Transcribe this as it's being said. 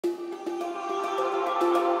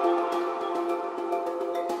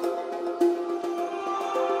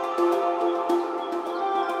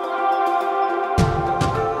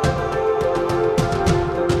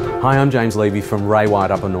Hi, I'm James Levy from Ray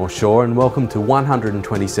White Upper North Shore, and welcome to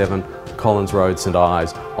 127 Collins Road, St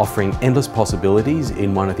Ives, offering endless possibilities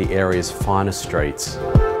in one of the area's finest streets.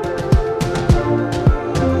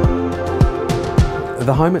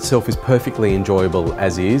 The home itself is perfectly enjoyable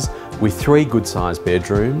as is, with 3 good-sized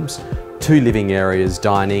bedrooms, 2 living areas,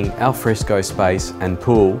 dining, alfresco space and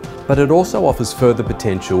pool, but it also offers further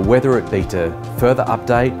potential, whether it be to further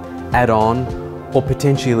update, add on, or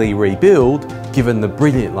potentially rebuild, given the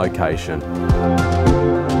brilliant location.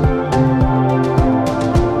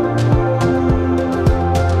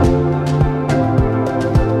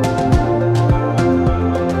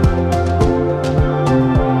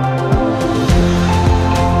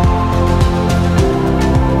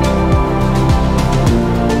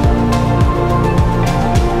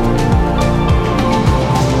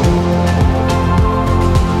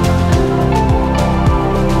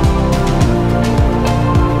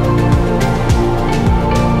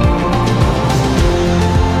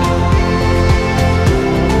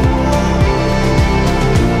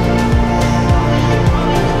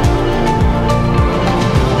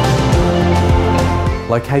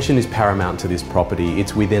 Location is paramount to this property.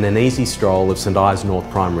 It's within an easy stroll of St Ives North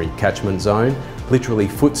Primary catchment zone, literally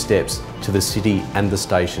footsteps to the city and the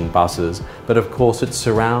station buses, but of course it's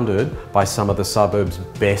surrounded by some of the suburb's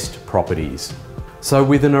best properties. So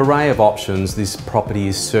with an array of options, this property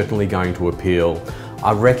is certainly going to appeal.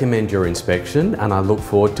 I recommend your inspection and I look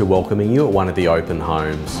forward to welcoming you at one of the open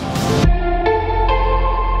homes.